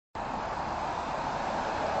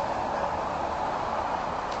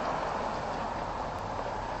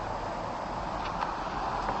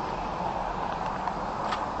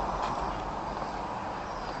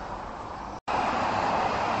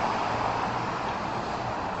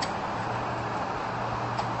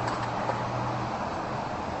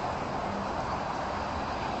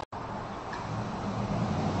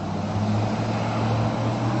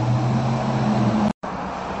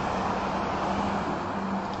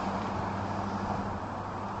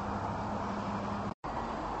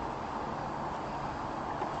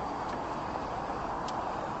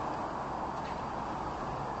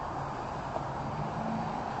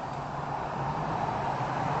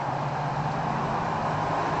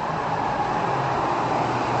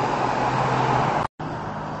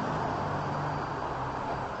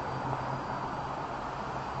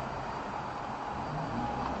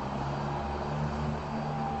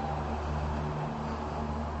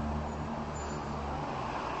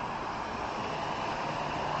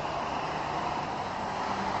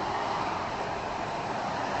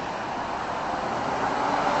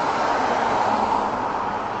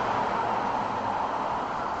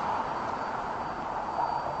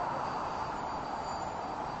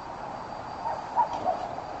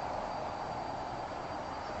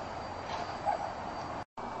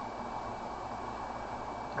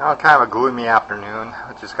Well, kind of a gloomy afternoon.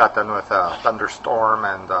 I just got done with a thunderstorm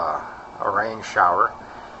and a rain shower.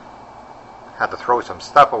 Had to throw some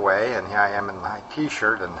stuff away, and here I am in my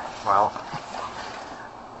t-shirt, and well,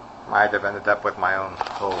 might have ended up with my own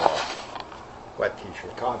little wet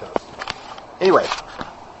t-shirt contest. Anyway,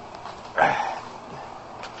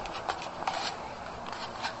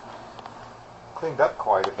 cleaned up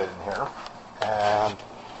quite a bit in here, and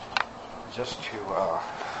just to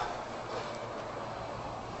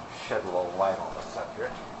shed a little light on the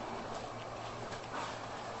subject.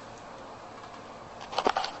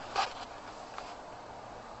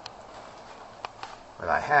 What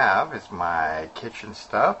I have is my kitchen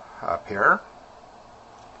stuff up here.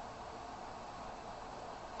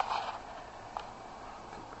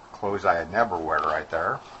 Clothes I had never wear right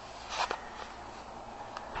there.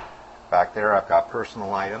 Back there I've got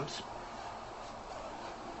personal items.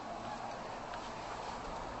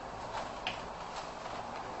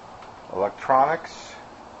 Electronics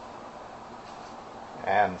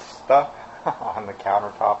and stuff on the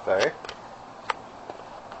countertop there.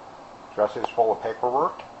 Dressers full of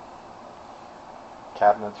paperwork.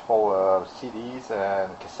 Cabinets full of CDs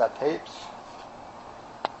and cassette tapes.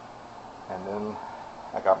 And then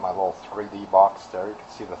I got my little 3D box there. You can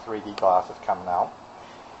see the 3D glasses coming out.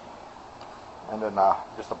 And then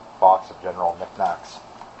just a box of general knickknacks.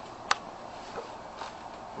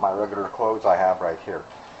 My regular clothes I have right here.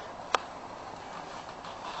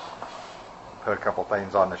 Put a couple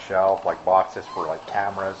things on the shelf, like boxes for like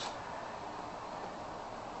cameras.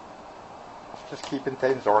 Just keeping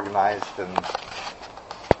things organized, and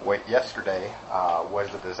yesterday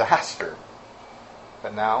was a disaster.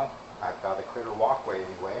 But now I've got a clear walkway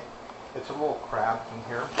anyway. It's a little cramped in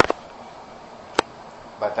here,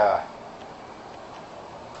 but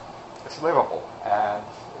it's livable, and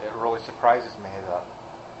it really surprises me that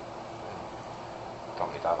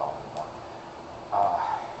don't need that on anymore.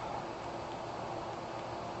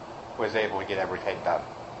 Was able to get everything done.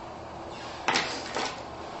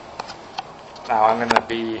 Now I'm going to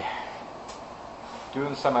be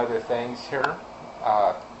doing some other things here,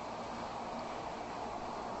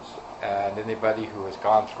 and anybody who has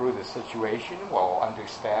gone through this situation will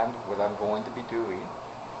understand what I'm going to be doing.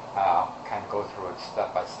 Kind of go through it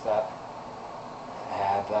step by step,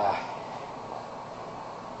 and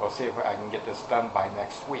we'll see if I can get this done by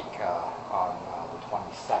next week on the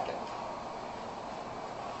 22nd.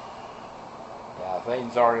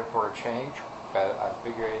 Things are in for a change, but I'm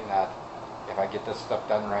figuring that if I get this stuff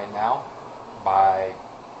done right now, by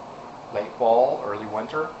late fall, early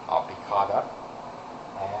winter, I'll be caught up,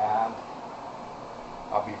 and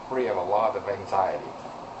I'll be free of a lot of anxiety.